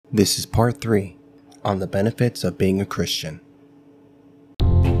This is part 3 on the benefits of being a Christian.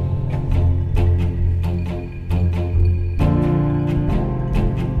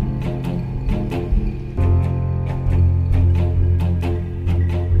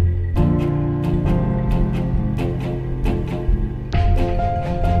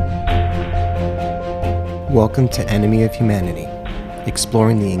 Welcome to Enemy of Humanity,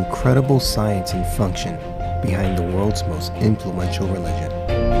 exploring the incredible science and function behind the world's most influential religion.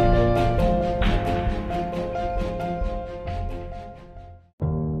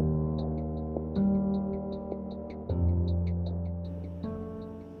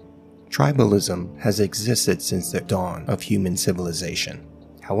 Tribalism has existed since the dawn of human civilization.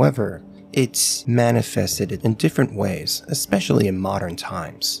 However, it's manifested in different ways, especially in modern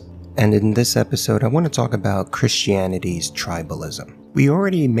times. And in this episode, I want to talk about Christianity's tribalism. We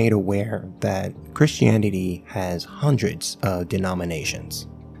already made aware that Christianity has hundreds of denominations.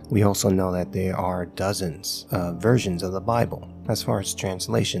 We also know that there are dozens of versions of the Bible as far as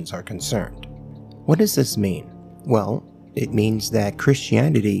translations are concerned. What does this mean? Well, it means that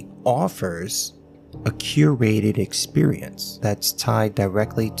Christianity offers a curated experience that's tied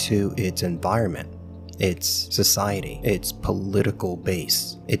directly to its environment, its society, its political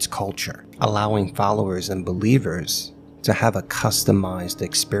base, its culture, allowing followers and believers to have a customized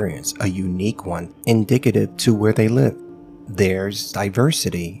experience, a unique one, indicative to where they live. There's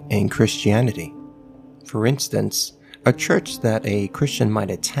diversity in Christianity. For instance, a church that a Christian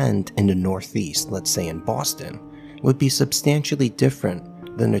might attend in the Northeast, let's say in Boston, would be substantially different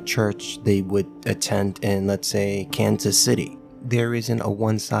than a church they would attend in, let's say, Kansas City. There isn't a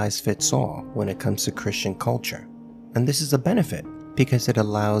one-size-fits-all when it comes to Christian culture. And this is a benefit because it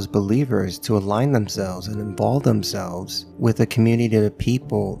allows believers to align themselves and involve themselves with a community of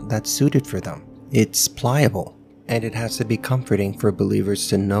people that's suited for them. It's pliable, and it has to be comforting for believers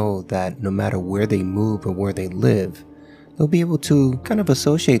to know that no matter where they move or where they live, they'll be able to kind of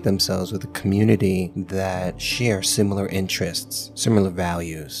associate themselves with a community that share similar interests, similar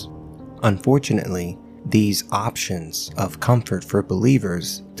values. Unfortunately, these options of comfort for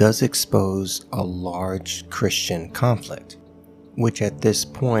believers does expose a large Christian conflict, which at this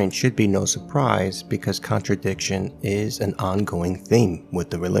point should be no surprise because contradiction is an ongoing theme with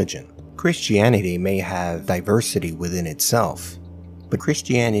the religion. Christianity may have diversity within itself, but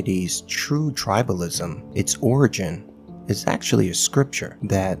Christianity's true tribalism, its origin, is actually a scripture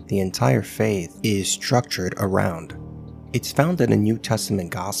that the entire faith is structured around. It's found in the New Testament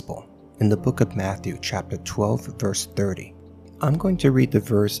Gospel, in the book of Matthew, chapter 12, verse 30. I'm going to read the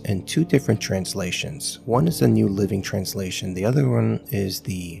verse in two different translations. One is the New Living Translation, the other one is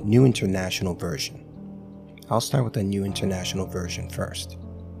the New International Version. I'll start with the New International Version first.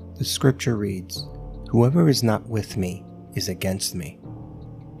 The scripture reads, "Whoever is not with me is against me,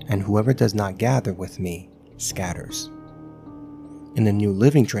 and whoever does not gather with me scatters." In the New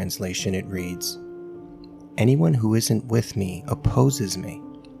Living Translation, it reads, "Anyone who isn't with me opposes me,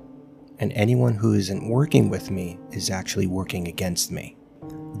 and anyone who isn't working with me is actually working against me."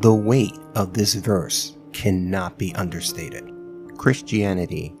 The weight of this verse cannot be understated.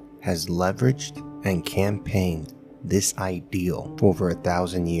 Christianity has leveraged and campaigned this ideal for over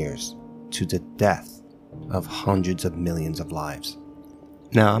 1,000 years to the death of hundreds of millions of lives.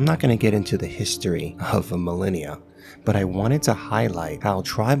 Now, I'm not going to get into the history of a millennia, but I wanted to highlight how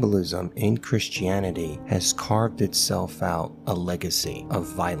tribalism in Christianity has carved itself out a legacy of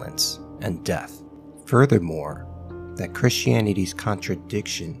violence and death. Furthermore, that Christianity's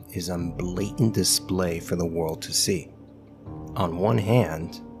contradiction is on blatant display for the world to see. On one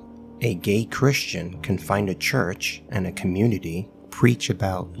hand, a gay Christian can find a church and a community preach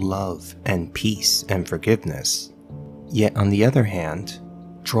about love and peace and forgiveness, yet on the other hand,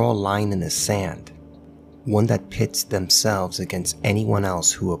 draw a line in the sand, one that pits themselves against anyone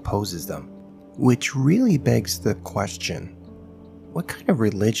else who opposes them, which really begs the question, what kind of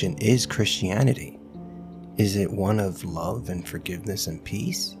religion is Christianity? Is it one of love and forgiveness and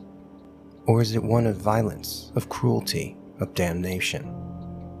peace? Or is it one of violence, of cruelty, of damnation?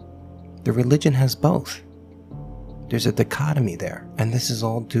 The religion has both. There's a dichotomy there, and this is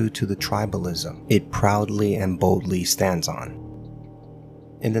all due to the tribalism it proudly and boldly stands on.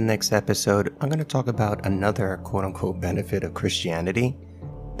 In the next episode, I'm going to talk about another quote-unquote benefit of Christianity,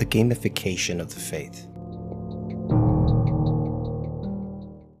 the gamification of the faith.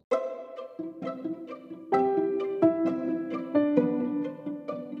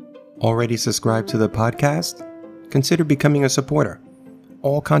 Already subscribed to the podcast? Consider becoming a supporter.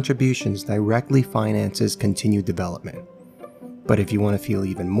 All contributions directly finances continued development. But if you want to feel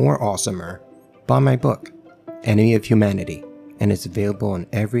even more awesomer, buy my book, Enemy of Humanity, and it's available on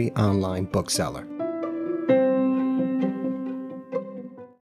every online bookseller.